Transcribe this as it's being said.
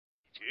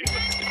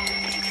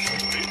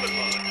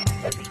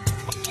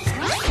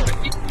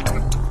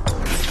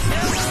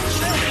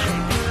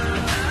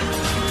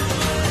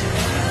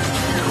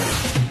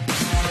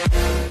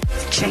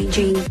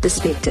Changing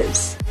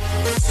perspectives.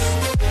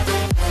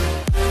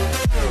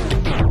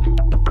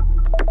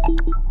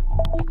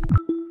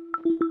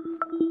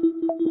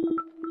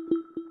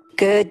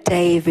 Good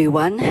day,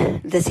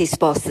 everyone. This is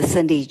Pastor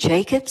Cindy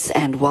Jacobs,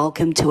 and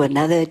welcome to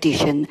another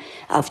edition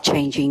of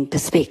Changing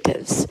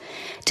Perspectives.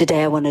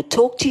 Today I want to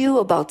talk to you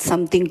about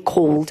something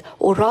called,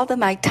 or rather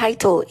my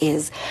title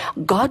is,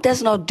 God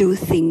does not do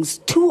things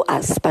to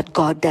us, but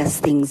God does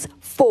things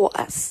for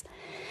us.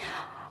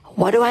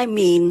 What do I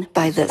mean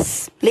by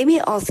this? Let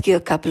me ask you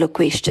a couple of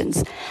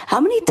questions.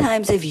 How many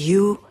times have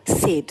you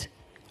said,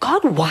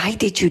 God, why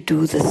did you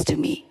do this to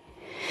me?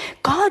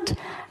 God,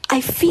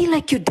 I feel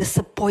like you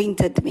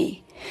disappointed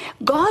me.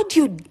 God,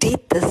 you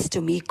did this to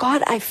me.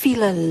 God, I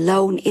feel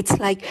alone. It's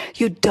like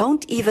you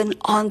don't even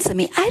answer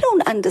me. I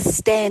don't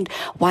understand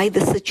why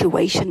the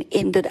situation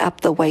ended up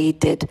the way it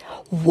did.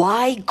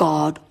 Why,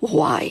 God,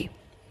 why?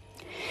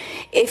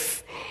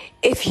 If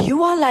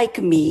you are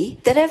like me,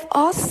 that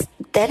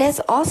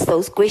has asked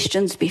those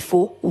questions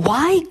before,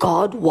 why,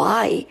 God,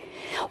 why?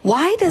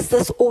 Why does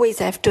this always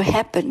have to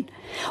happen?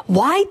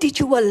 Why did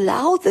you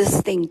allow this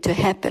thing to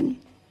happen?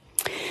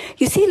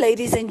 You see,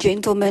 ladies and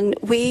gentlemen,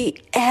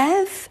 we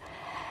have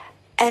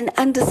an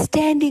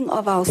understanding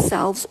of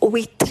ourselves, or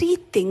we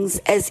treat things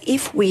as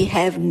if we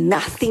have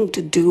nothing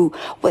to do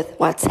with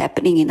what's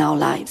happening in our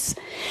lives.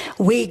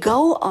 We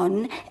go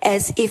on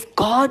as if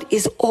God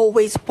is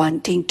always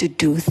wanting to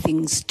do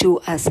things to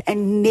us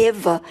and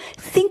never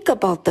think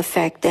about the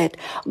fact that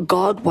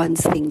God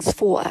wants things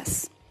for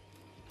us.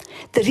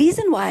 The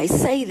reason why I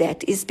say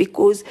that is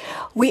because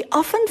we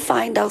often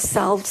find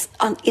ourselves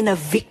in a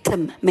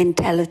victim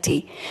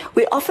mentality.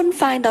 We often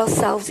find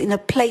ourselves in a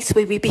place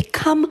where we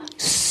become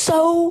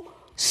so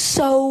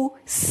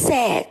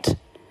sad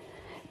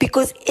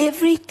because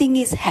everything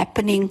is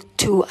happening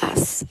to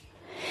us.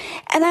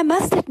 And I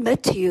must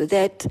admit to you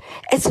that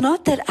it's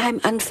not that I'm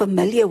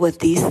unfamiliar with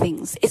these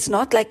things. It's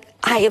not like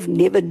I have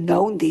never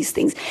known these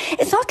things.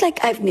 It's not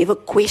like I've never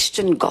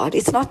questioned God.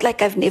 It's not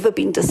like I've never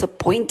been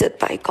disappointed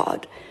by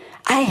God.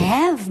 I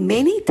have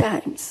many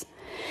times.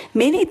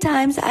 Many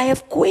times I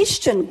have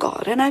questioned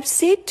God, and I've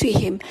said to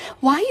him,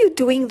 why are you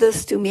doing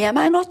this to me? Am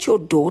I not your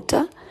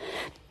daughter?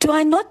 Do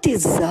I not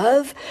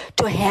deserve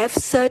to have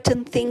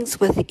certain things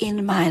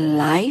within my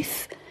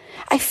life?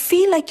 I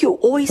feel like you're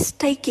always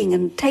taking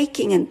and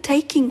taking and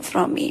taking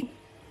from me.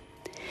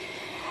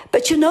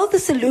 But you know, the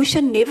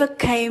solution never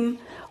came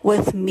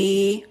with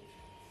me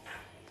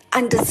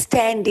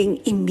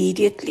understanding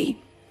immediately.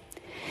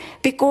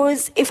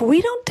 Because if we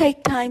don't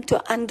take time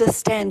to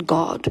understand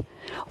God,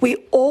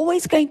 we're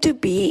always going to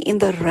be in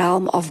the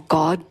realm of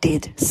God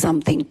did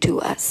something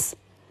to us.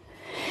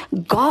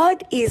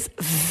 God is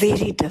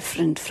very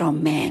different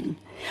from man.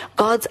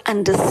 God's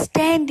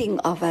understanding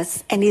of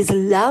us and his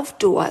love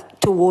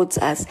towards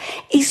us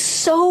is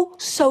so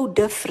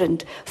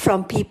different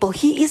from people.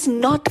 He is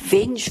not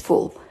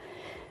vengeful.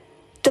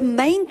 The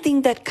main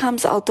thing that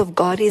comes out of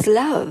God is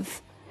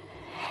love.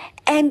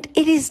 And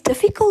it is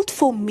difficult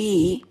for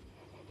me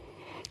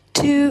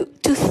to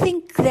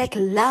think that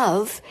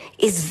love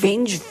is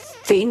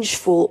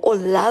vengeful, or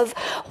love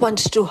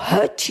wants to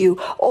hurt you,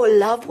 or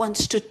love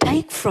wants to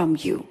take from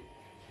you.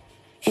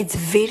 It's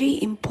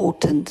very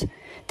important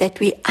that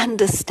we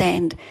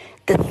understand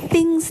the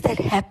things that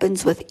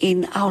happens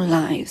within our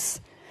lives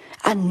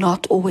are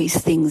not always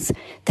things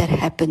that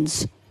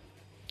happens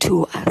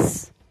to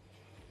us.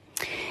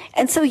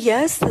 And so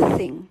here's the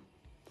thing.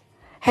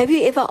 Have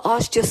you ever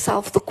asked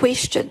yourself the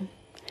question,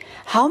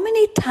 how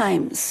many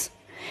times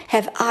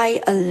have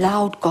I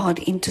allowed God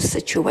into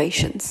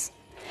situations?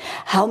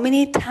 How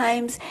many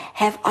times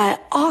have I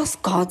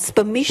asked God's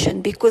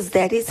permission? Because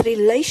that is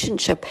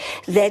relationship,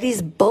 that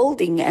is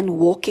building and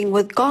walking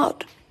with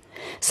God.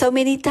 So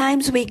many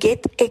times we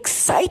get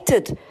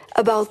excited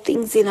about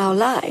things in our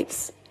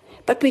lives,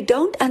 but we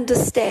don't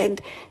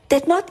understand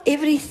that not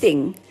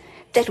everything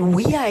that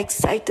we are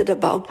excited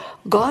about,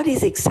 God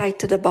is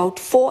excited about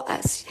for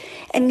us.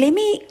 And let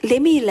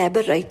me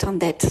elaborate on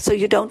that so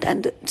you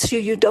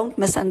don't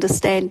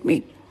misunderstand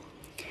me.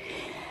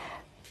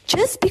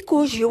 Just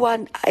because you are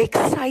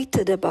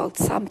excited about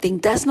something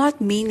does not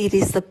mean it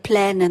is the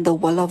plan and the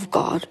will of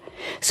God.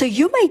 So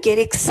you may get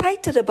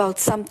excited about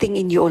something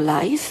in your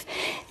life,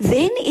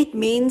 then it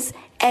means,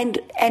 and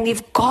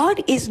if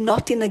God is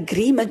not in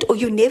agreement, or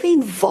you never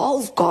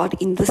involve God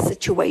in the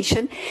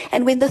situation,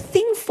 and when the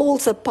thing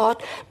falls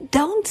apart,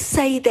 don't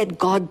say that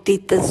God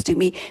did this to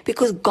me,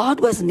 because God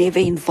was never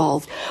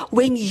involved.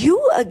 When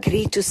you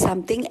agree to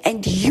something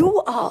and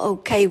you are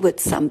okay with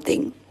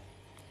something,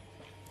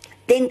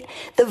 then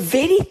the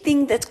very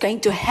thing that's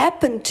going to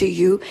happen to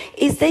you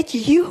is that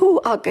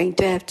you are going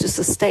to have to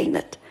sustain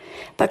it.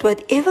 But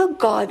whatever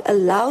God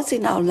allows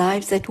in our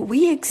lives that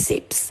we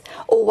accept,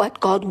 or what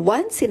God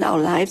wants in our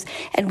lives,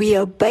 and we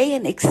obey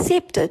and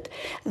accept it,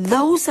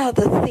 those are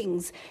the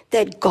things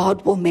that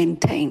God will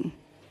maintain.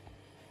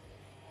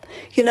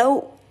 You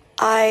know,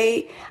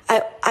 I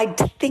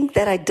think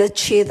that I did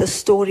share the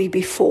story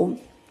before,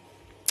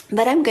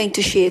 but I'm going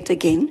to share it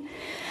again.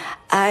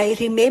 I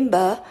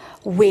remember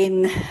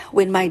when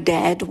my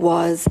dad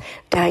was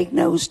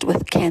diagnosed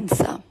with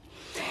cancer.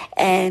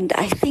 And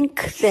I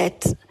think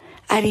that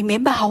I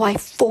remember how I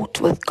fought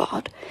with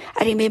God.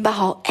 I remember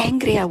how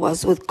angry I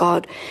was with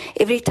God.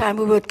 Every time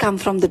we would come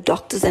from the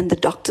doctors and the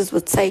doctors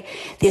would say,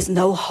 there's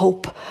no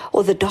hope.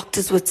 Or the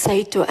doctors would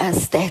say to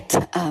us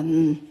that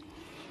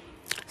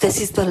this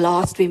is the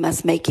last, we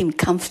must make him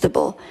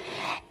comfortable.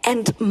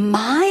 And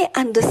my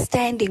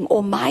understanding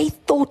or my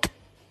thought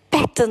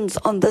patterns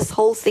on this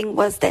whole thing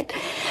was that,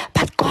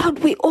 but God,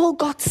 we all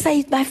got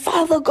saved. My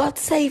father got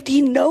saved.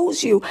 He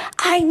knows you.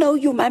 I know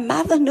you. My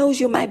mother knows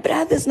you. My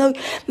brothers know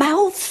you. My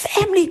whole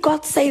family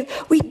got saved.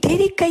 We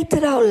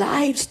dedicated our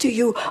lives to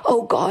you,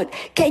 oh God.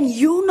 Can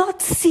you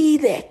not see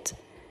that?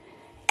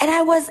 And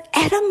I was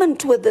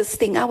adamant with this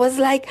thing. I was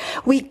like,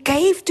 we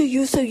gave to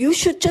you, so you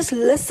should just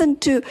listen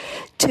to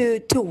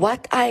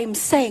what I'm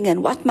saying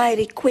and what my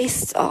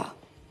requests are.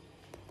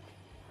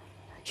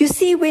 You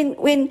see,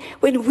 when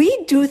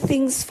we do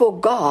things for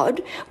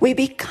God, we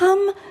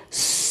become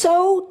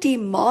so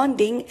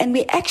demanding and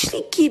we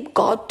actually keep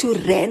God to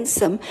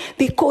ransom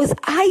because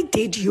I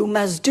did, you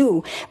must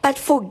do. But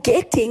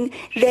forgetting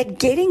that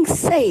getting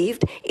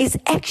saved is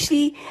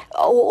actually,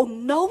 or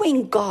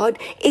knowing God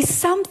is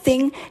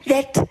something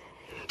that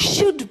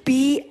should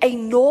be a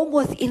norm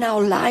within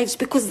our lives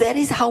because that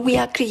is how we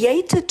are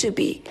created to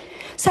be.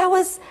 So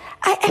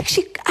I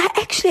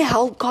actually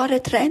held God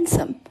at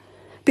ransom.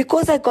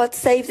 Because I got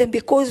saved and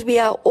because we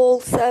are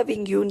all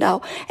serving you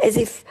now as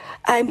if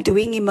I'm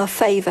doing him a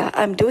favor.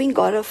 I'm doing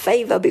God a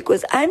favor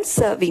because I'm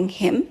serving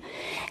him.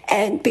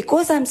 And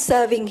because I'm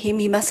serving him,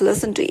 he must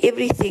listen to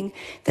everything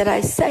that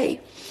I say.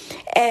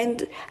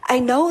 And I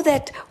know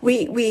that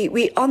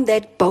we on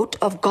that boat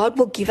of God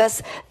will give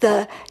us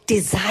the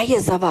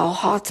desires of our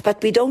hearts,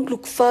 but we don't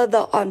look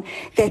further on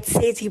that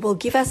says he will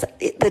give us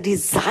the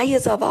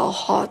desires of our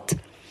heart,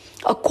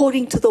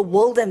 according to the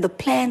will and the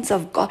plans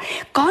of God.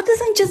 God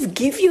doesn't just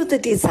give you the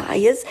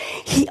desires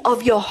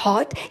of your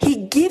heart. He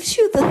gives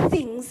you the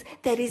things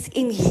that is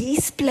in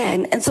his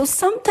plan. And so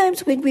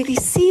sometimes when we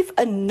receive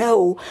a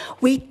no,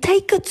 we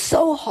take it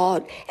so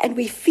hard and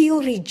we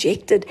feel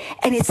rejected.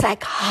 And it's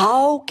like,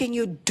 how can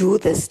you do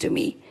this to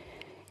me?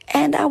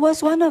 And I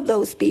was one of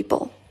those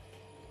people.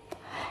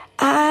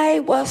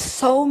 I was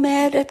so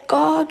mad at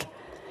God.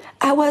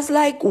 I was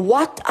like,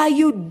 what are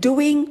you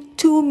doing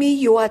to me?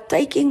 You are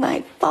taking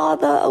my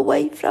father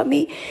away from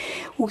me.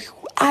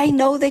 I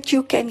know that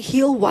you can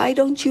heal. Why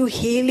don't you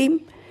heal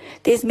him?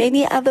 There's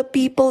many other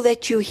people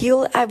that you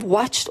heal. I've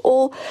watched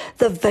all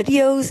the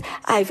videos.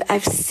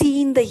 I've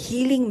seen the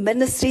healing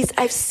ministries.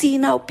 I've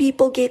seen how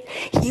people get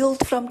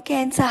healed from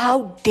cancer.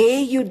 How dare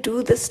you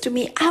do this to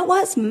me? I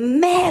was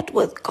mad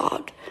with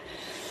God.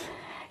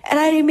 And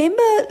I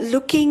remember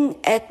looking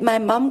at, my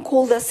mom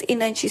called us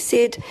in and she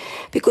said,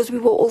 because we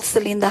were all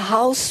still in the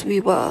house, we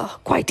were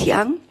quite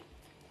young.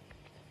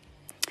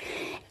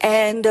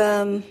 And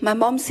my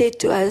mom said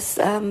to us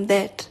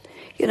that,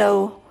 you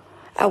know,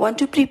 I want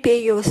to prepare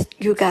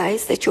you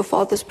guys that your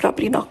father's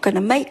probably not going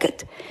to make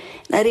it.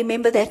 And I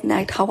remember that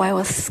night how I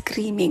was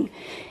screaming.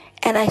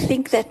 And I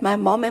think that my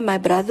mom and my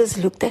brothers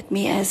looked at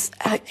me as,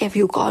 have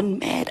you gone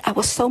mad? I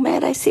was so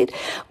mad. I said,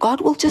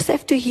 God will just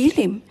have to heal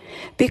him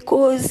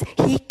because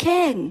he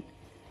can.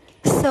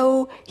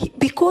 So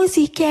because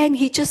he can,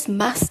 he just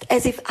must,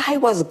 as if I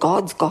was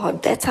God's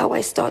God. That's how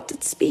I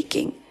started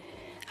speaking.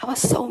 I was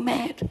so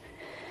mad.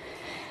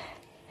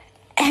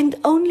 And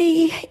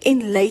only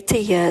in later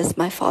years,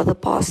 my father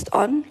passed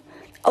on.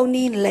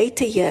 Only in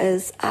later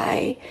years,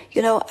 I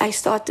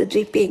started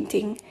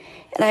repenting.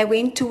 And I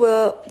went through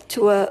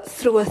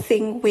a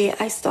thing where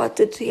I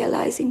started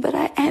realizing, but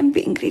I am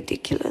being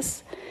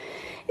ridiculous.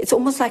 It's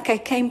almost like I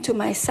came to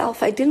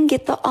myself. I didn't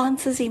get the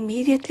answers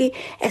immediately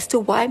as to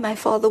why my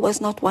father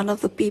was not one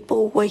of the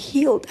people who were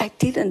healed. I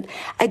didn't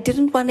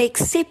want to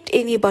accept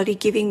anybody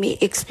giving me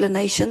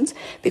explanations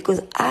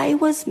because I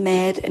was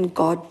mad and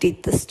God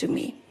did this to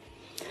me.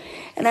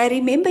 And I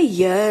remember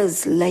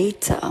years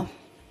later,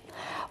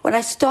 when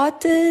I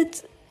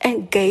started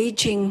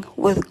engaging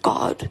with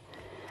God,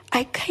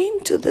 I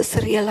came to this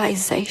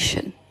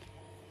realization.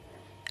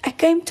 I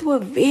came to a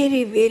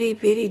very, very,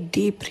 very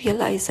deep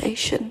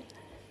realization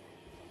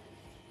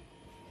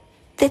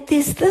that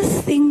there's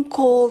this thing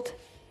called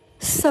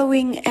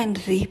sowing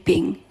and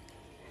reaping.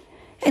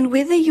 And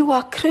whether you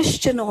are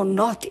Christian or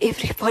not,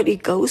 everybody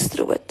goes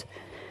through it.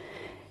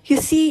 You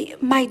see,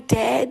 my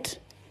dad,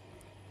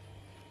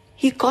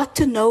 he got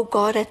to know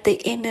God at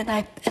the end, and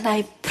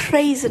I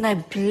praise and I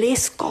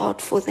bless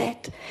God for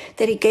that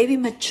he gave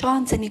him a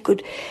chance and he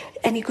could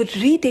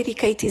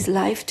rededicate his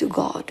life to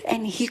God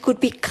and he could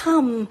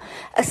become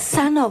a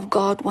son of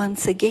God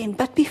once again.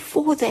 But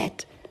before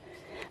that,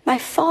 my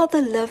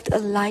father lived a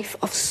life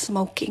of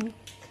smoking.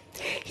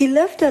 He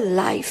lived a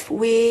life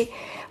where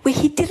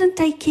he didn't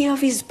take care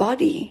of his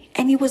body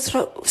and he was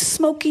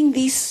smoking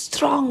these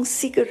strong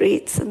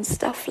cigarettes and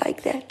stuff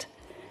like that.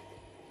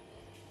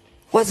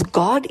 Was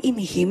God in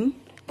him?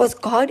 Was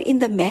God in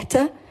the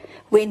matter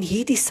when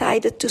he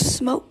decided to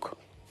smoke?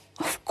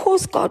 Of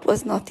course God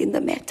was not in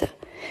the matter.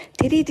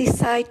 Did he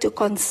decide to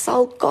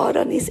consult God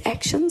on his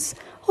actions?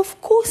 Of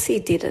course he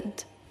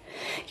didn't.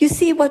 You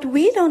see, what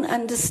we don't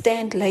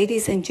understand,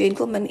 ladies and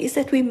gentlemen, is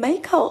that we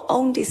make our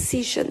own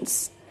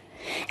decisions.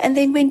 And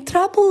then when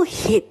trouble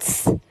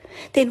hits,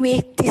 then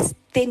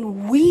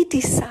we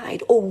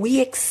decide, or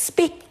we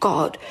expect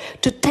God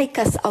to take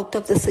us out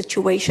of the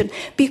situation.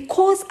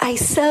 Because I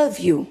serve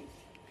you,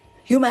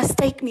 you must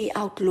take me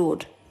out,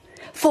 Lord.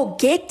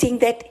 Forgetting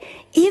that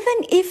even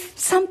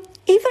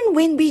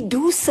when we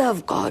do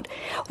serve God,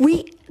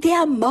 there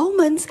are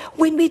moments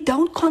when we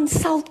don't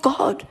consult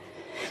God.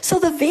 So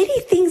the very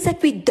things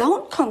that we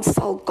don't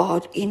consult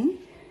God in,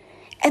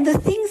 and the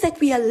things that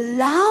we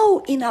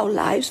allow in our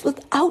lives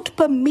without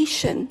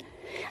permission,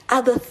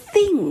 are the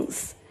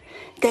things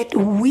that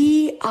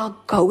we are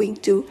going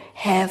to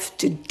have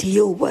to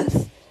deal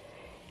with.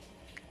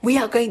 We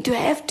are going to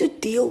have to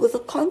deal with the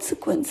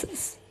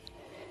consequences.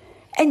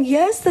 And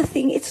here's the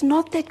thing, it's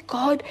not that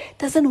God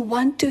doesn't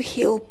want to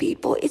heal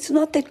people. It's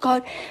not that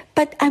God,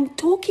 but I'm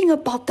talking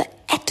about the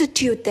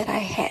attitude that I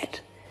had.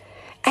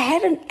 I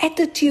had an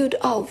attitude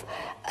of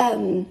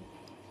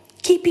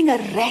keeping a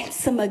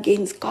ransom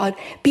against God,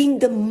 being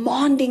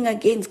demanding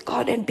against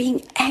God, and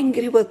being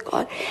angry with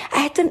God.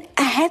 I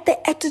had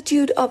the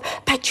attitude of,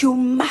 but you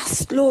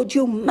must, Lord,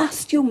 you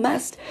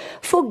must,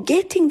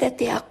 forgetting that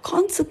there are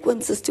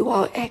consequences to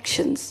our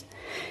actions.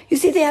 You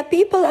see, there are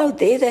people out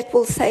there that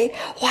will say,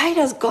 why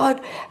does God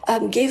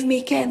give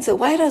me cancer?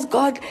 Why does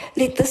God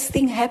let this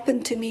thing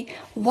happen to me?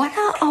 What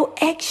are our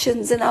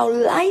actions and our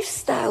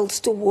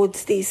lifestyles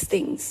towards these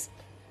things?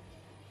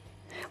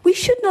 We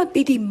should not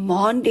be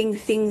demanding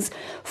things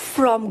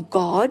from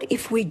God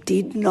if we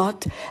did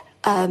not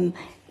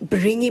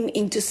bring him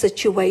into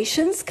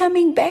situations.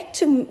 Coming back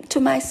to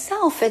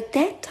myself, at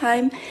that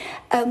time,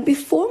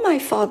 before my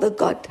father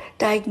got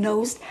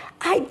diagnosed,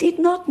 I did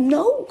not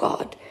know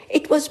God.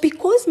 It was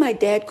because my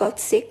dad got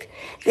sick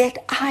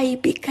that I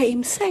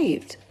became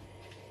saved.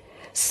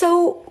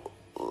 So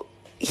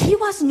he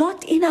was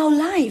not in our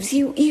lives.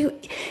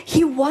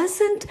 He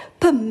wasn't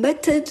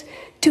permitted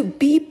to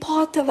be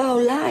part of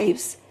our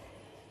lives.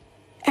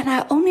 And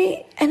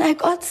I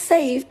got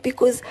saved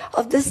because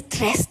of this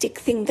drastic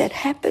thing that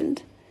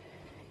happened.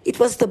 It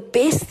was the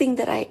best thing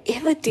that I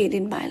ever did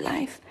in my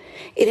life.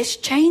 It has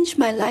changed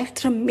my life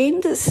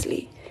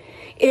tremendously.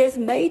 It has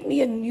made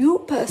me a new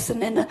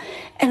person and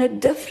a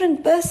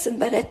different person.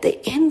 But at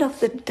the end of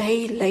the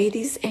day,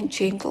 ladies and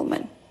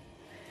gentlemen,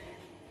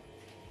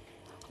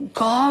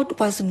 God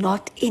was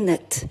not in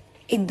it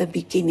in the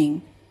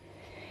beginning.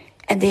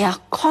 And there are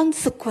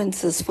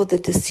consequences for the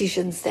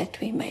decisions that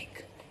we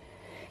make.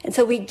 And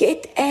so we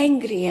get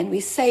angry and we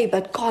say,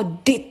 but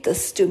God did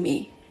this to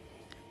me.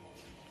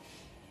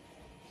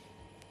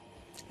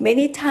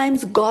 Many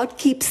times God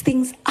keeps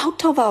things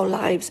out of our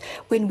lives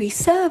when we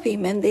serve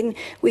him, and then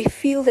we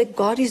feel that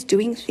God is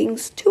doing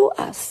things to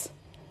us.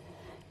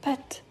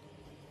 But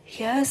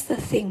here's the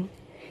thing.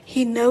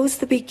 He knows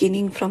the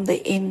beginning from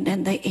the end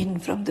and the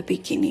end from the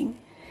beginning.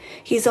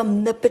 He's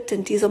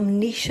omnipotent, he's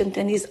omniscient,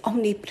 and he's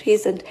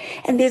omnipresent.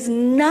 And there's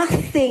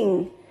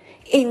nothing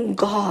in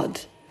God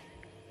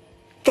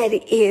that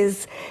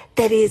is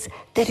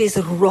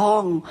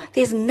wrong.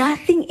 There's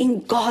nothing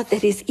in God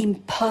that is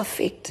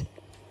imperfect.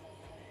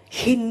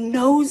 He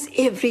knows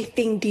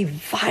everything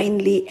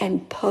divinely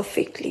and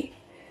perfectly.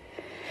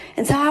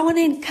 And so I want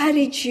to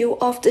encourage you,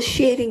 after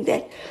sharing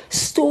that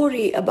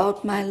story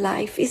about my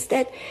life, is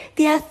that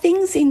there are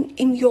things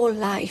in your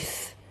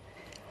life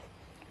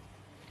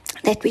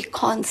that we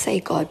can't say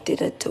God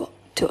did it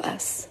to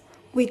us.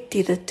 We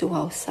did it to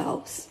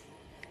ourselves.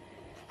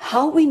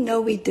 How we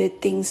know we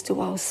did things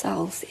to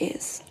ourselves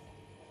is,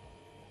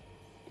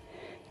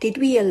 did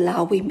we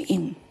allow him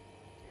in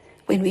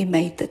when we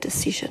made the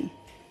decision?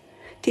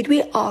 Did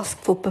we ask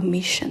for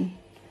permission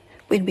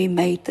when we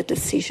made the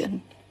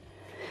decision?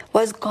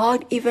 Was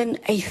God even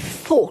a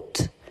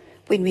thought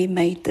when we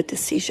made the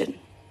decision?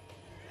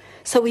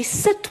 So we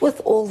sit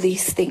with all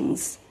these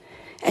things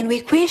and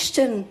we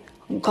question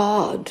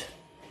God.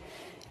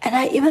 And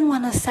I even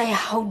want to say,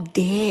 how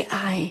dare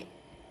I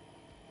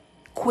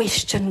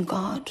question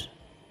God?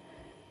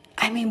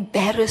 I'm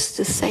embarrassed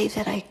to say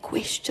that I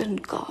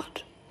questioned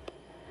God.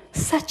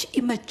 Such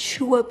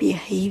immature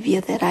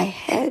behavior that I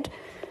had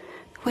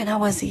when I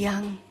was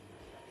young,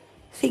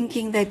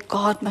 thinking that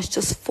God must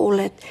just fall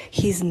at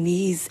his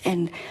knees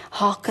and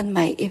hearken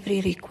my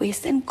every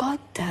request. And God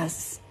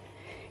does.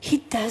 He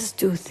does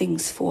do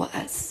things for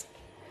us.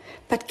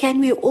 But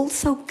can we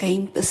also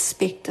gain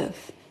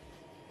perspective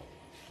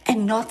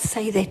and not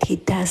say that he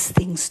does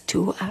things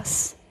to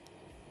us?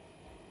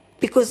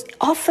 Because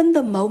often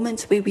the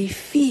moments where we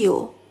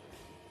feel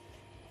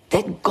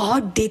that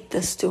God did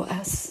this to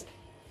us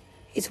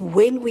is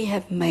when we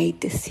have made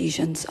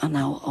decisions on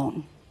our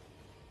own.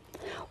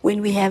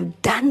 When we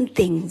have done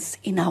things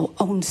in our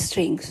own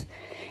strength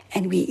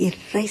and we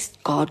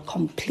erased God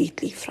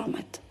completely from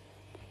it.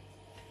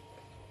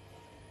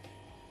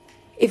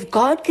 If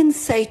God can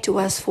say to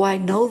us, for I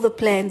know the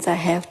plans I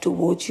have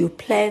towards you,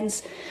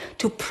 plans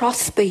to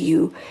prosper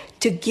you,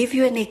 to give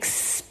you an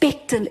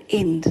expectant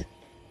end,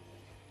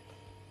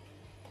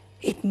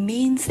 it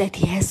means that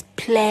He has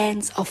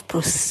plans of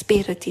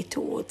prosperity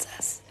towards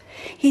us.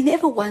 He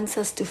never wants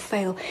us to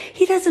fail.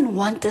 He doesn't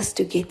want us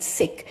to get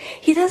sick.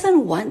 He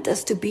doesn't want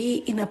us to be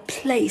in a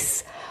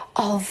place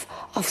of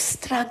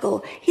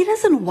struggle. He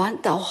doesn't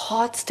want our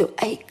hearts to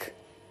ache.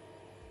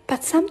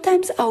 But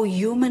sometimes our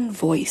human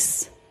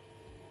voice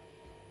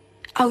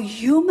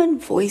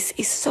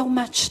is so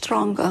much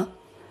stronger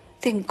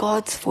than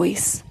God's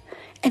voice.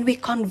 And we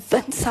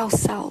convince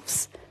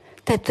ourselves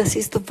that this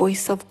is the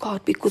voice of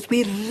God because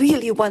we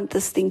really want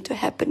this thing to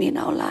happen in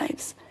our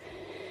lives.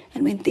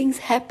 And when things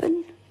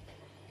happen,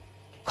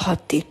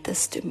 God did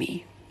this to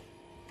me.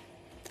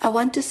 I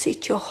want to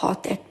set your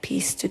heart at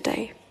peace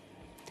today.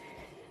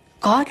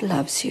 God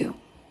loves you.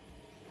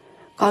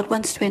 God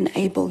wants to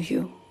enable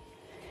you.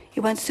 He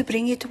wants to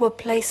bring you to a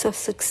place of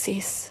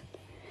success.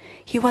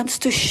 He wants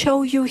to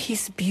show you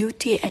His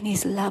beauty and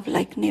His love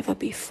like never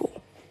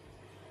before.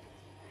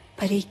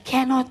 But He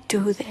cannot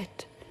do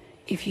that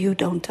if you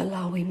don't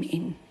allow Him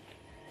in.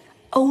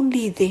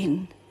 Only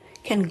then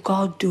can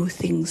God do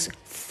things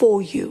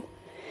for you.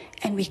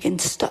 And we can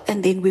stop,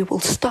 and then we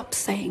will stop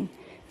saying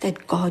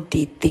that God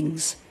did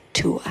things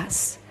to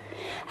us.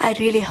 I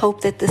really hope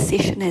that the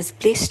session has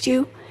blessed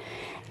you.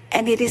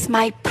 And it is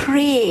my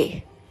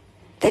prayer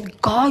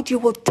that God, you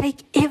will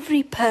take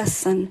every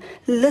person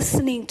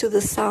listening to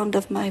the sound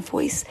of my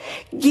voice.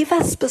 Give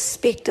us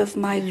perspective,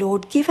 my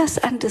Lord. Give us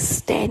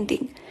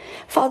understanding.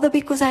 Father,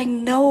 because I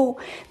know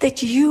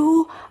that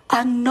you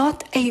are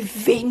not a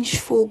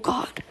vengeful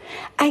God.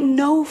 I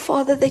know,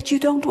 Father, that you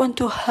don't want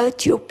to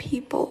hurt your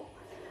people.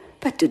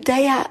 But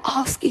today I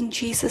ask in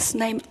Jesus'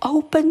 name,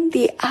 open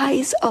the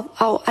eyes of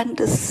our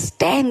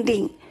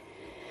understanding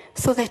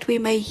so that we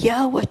may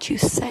hear what you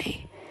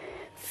say,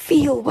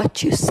 feel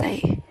what you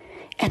say,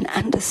 and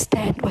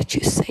understand what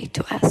you say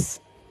to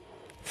us.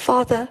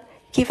 Father,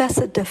 give us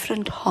a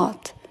different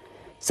heart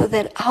so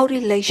that our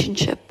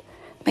relationship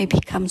may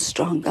become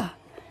stronger.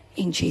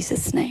 In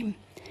Jesus' name,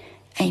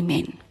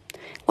 amen.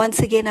 Once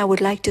again, I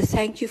would like to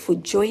thank you for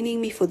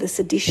joining me for this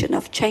edition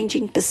of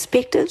Changing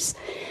Perspectives.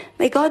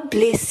 May God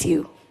bless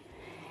you,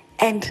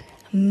 and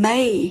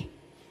may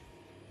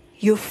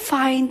you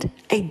find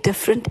a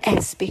different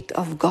aspect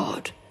of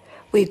God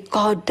where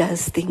God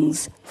does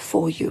things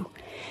for you.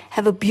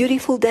 Have a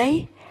beautiful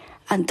day.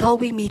 Until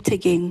we meet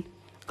again,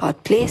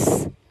 God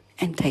bless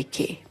and take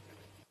care.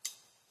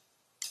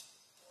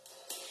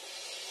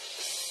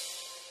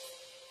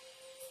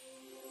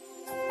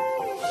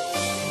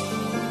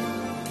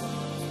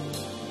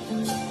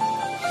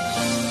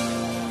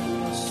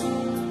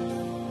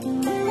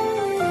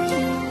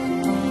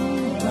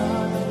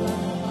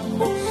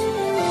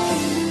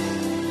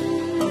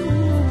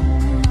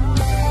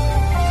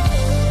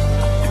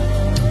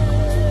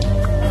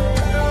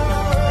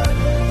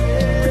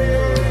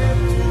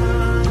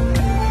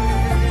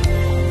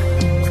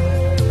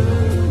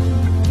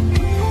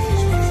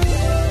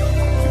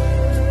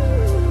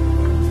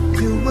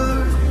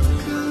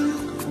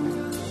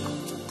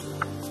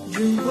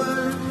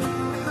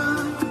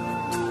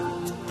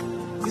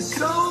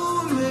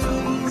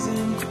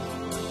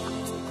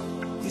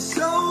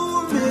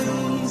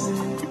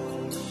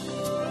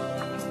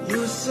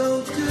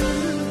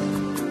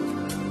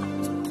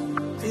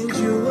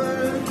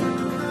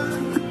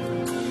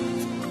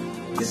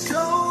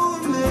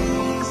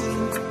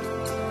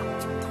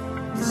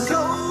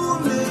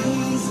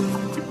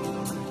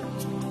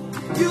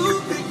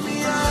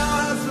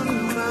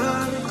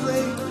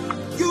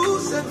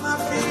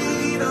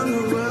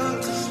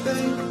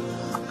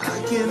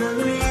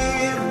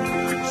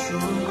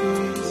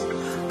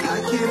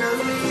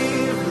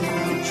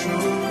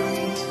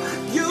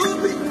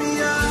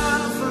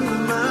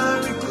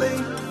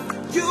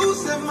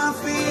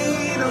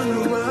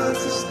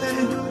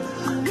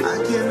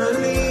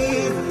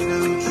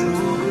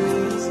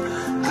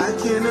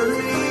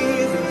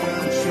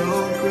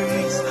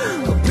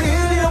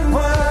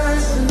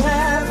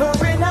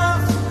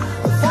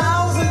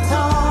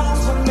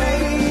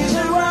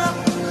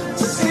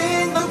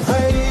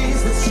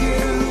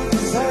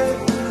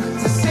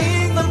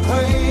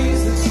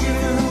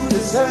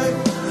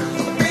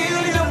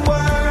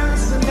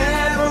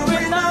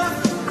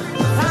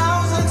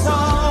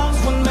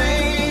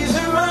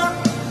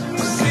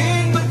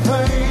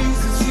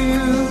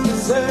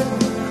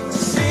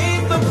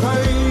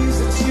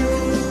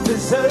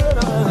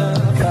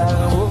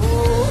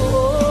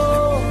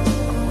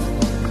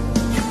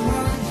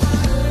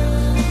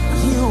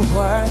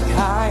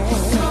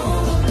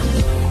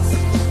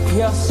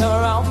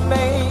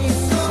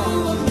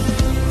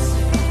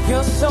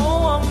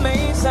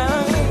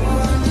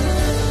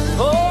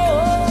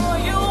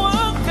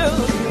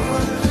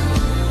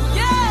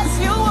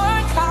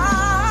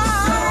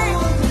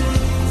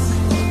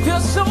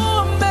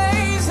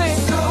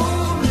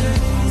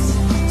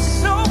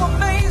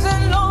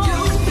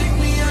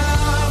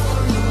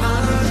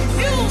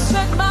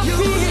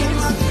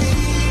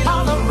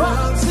 On the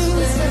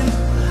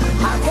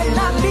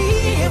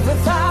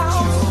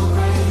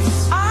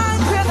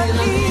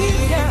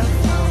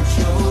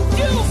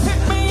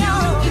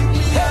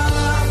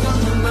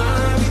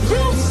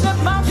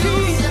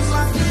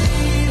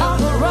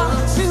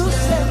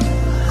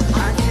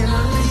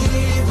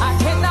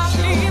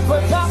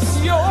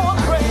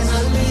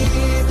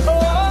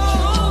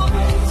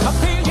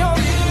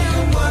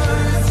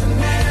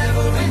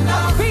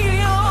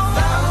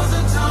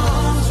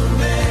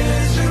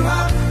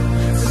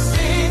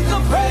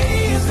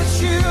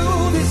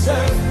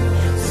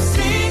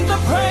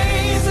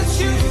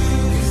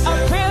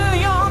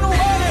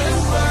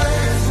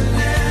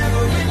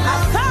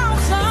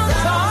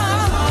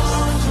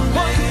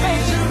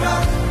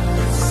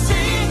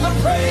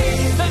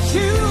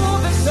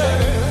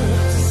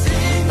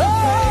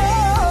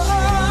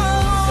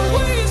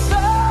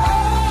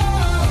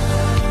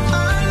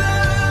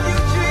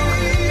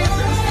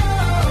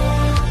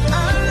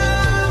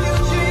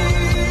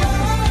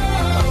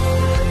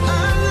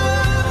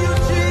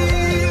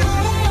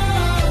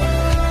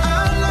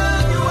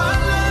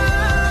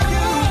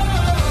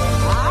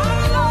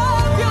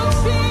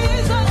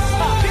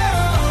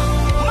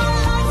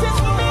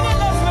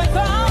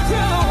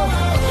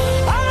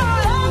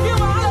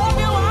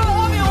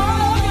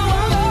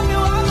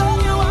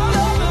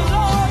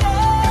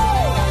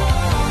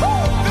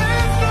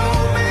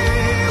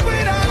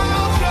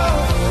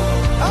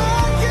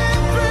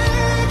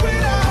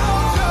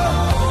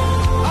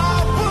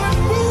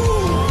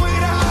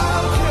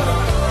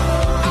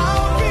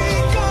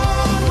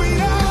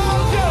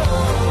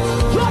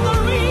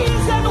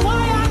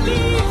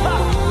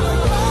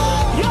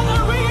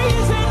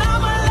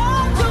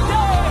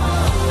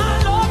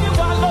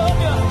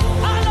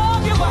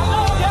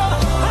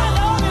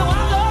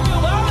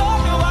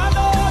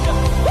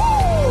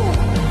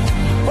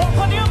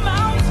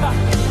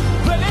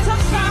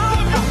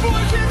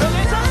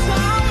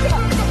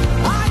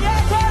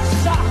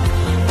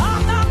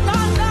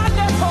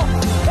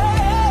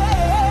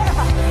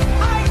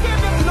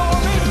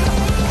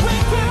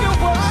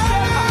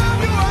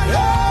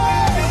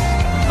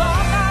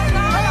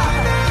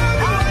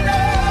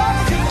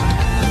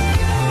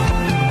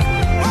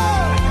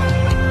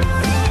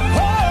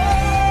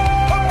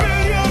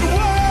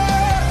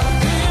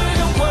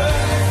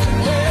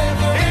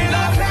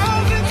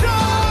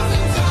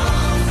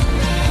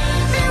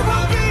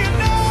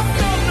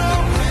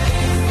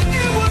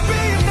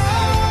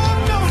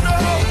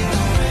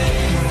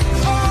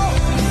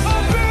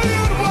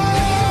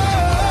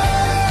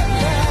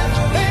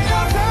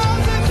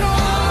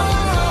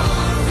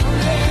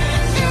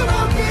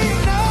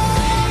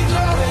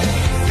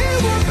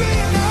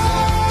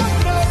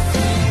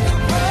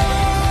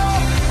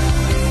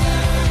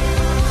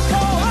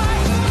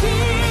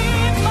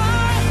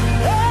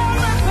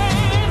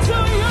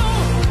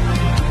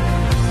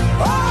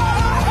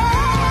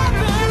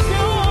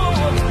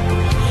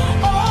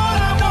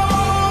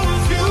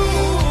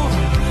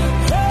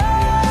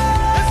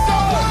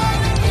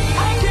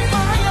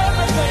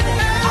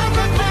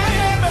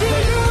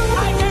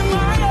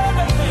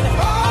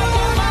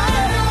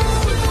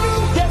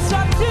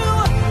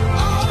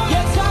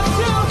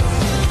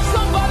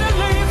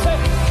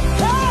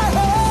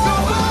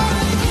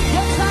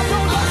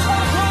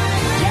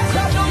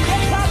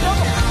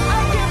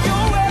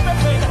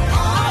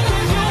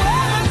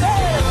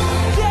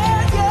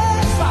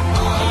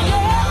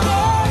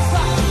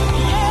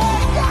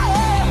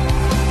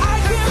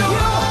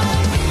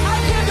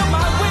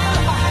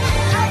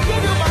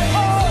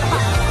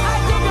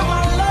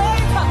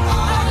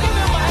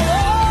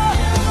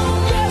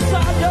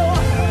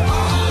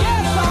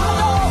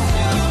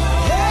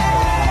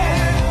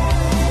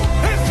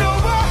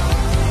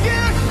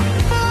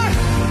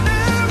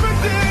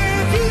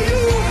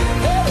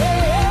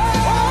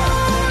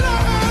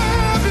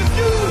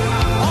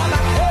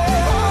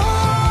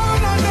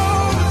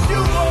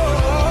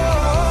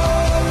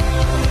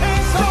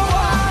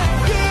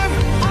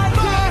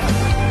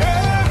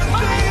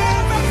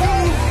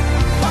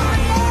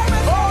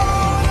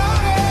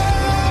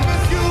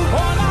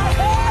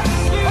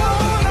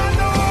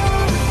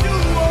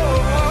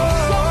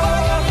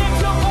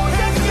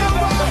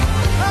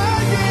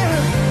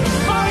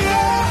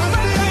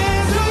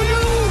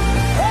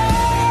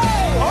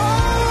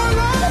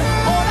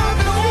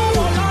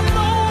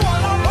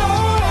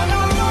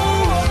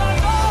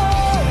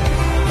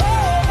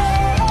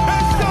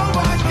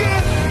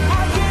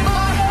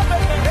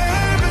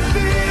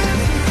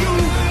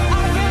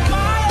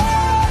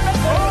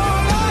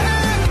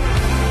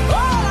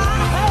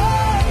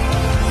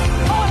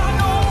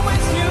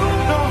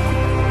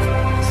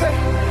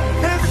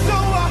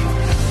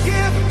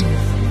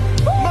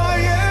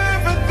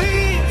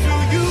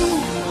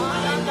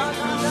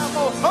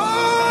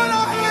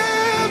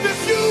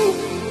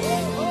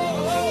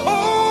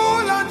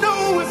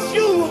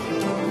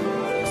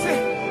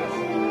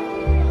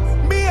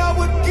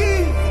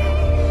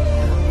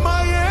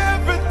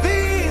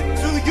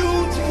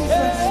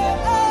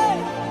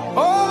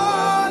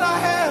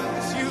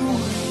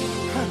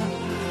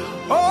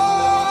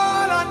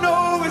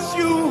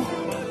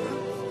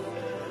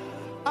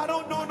I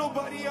don't know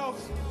nobody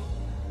else.